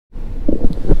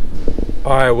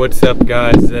Alright, what's up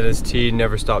guys? NST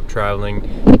Never Stop Traveling,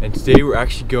 and today we're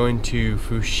actually going to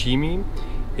Fushimi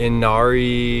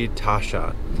Inari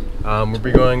Tasha. We'll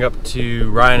be going up to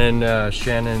Ryan and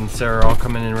Shannon and Sarah are all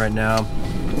coming in right now,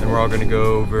 and we're all going to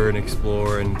go over and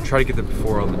explore and try to get there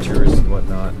before all the tourists and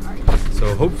whatnot.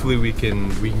 So hopefully we can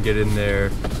get in there,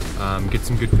 get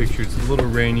some good pictures. It's a little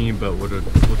rainy, but we'll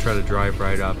try to drive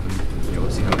right up and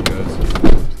we'll see how it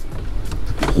goes.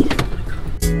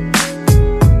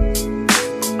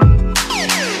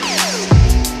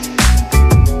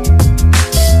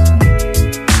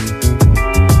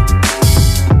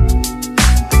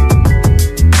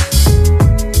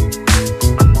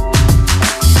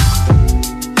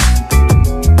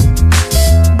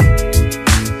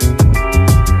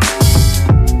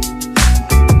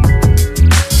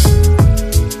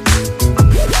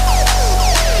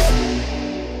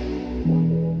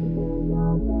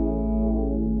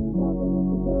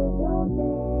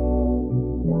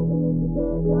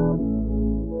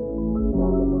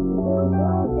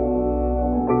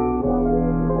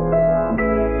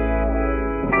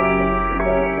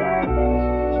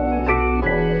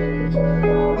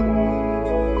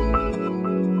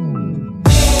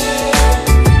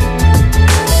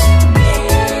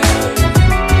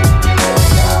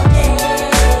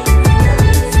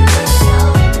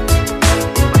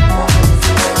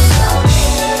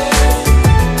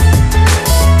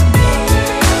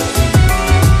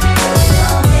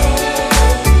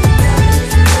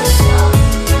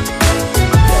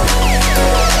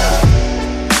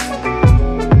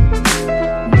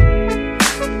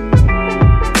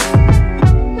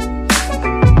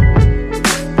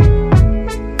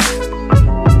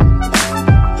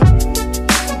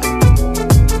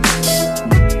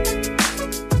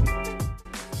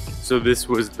 So this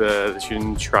was the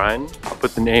Fushimi Shrine. I'll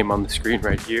put the name on the screen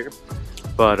right here.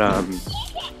 But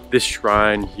this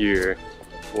shrine here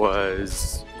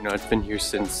was, it's been here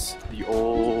since the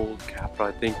old capital.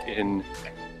 I think in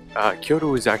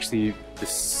Kyoto was actually the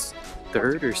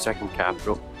third or second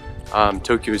capital.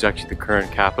 Tokyo is actually the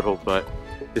current capital, but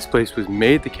this place was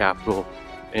made the capital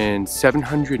in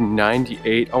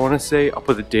 798, I want to say. I'll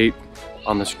put the date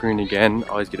on the screen again. I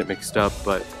always get it mixed up,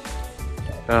 but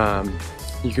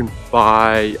you can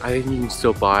buy, I think you can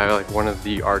still buy like one of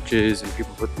the arches, and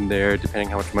people put them there depending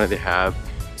how much money they have.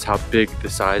 It's how big the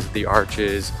size of the arch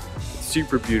is. It's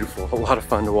super beautiful, a lot of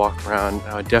fun to walk around.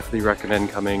 I would definitely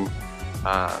recommend coming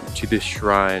to this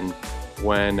shrine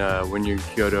when you're in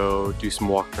Kyoto. Do some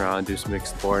walking around, do some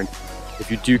exploring. If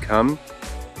you do come,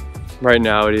 right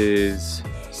now it is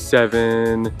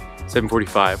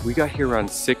 7:45. We got here around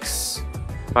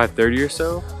 5:30 or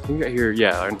so. I think we got here,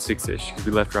 yeah, around 6-ish, because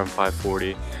we left around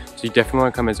 5:40. So you definitely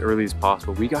want to come as early as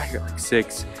possible. We got here at like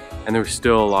 6, and there was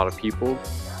still a lot of people.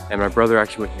 And my brother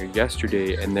actually went here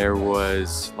yesterday, and there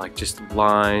was like just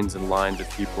lines and lines of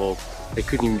people. They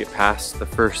couldn't even get past the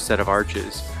first set of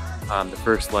arches, the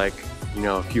first like,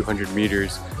 a few hundred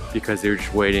meters, because they were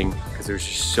just waiting, because there was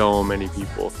just so many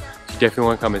people. So you definitely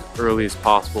want to come as early as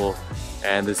possible.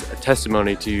 And there's a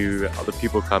testimony to all the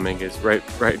people coming is right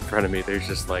in front of me. There's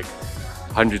just like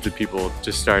hundreds of people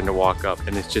just starting to walk up,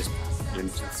 and it's just, the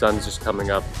sun's just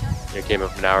coming up. It came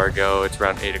up an hour ago. It's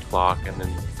around 8 o'clock, and then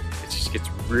it just gets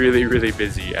really, really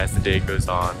busy as the day goes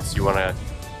on. So you wanna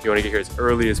get here as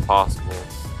early as possible,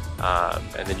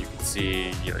 and then you can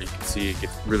see,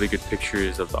 get really good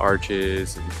pictures of the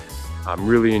arches, and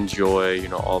really enjoy,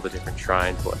 all the different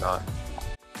shrines and whatnot.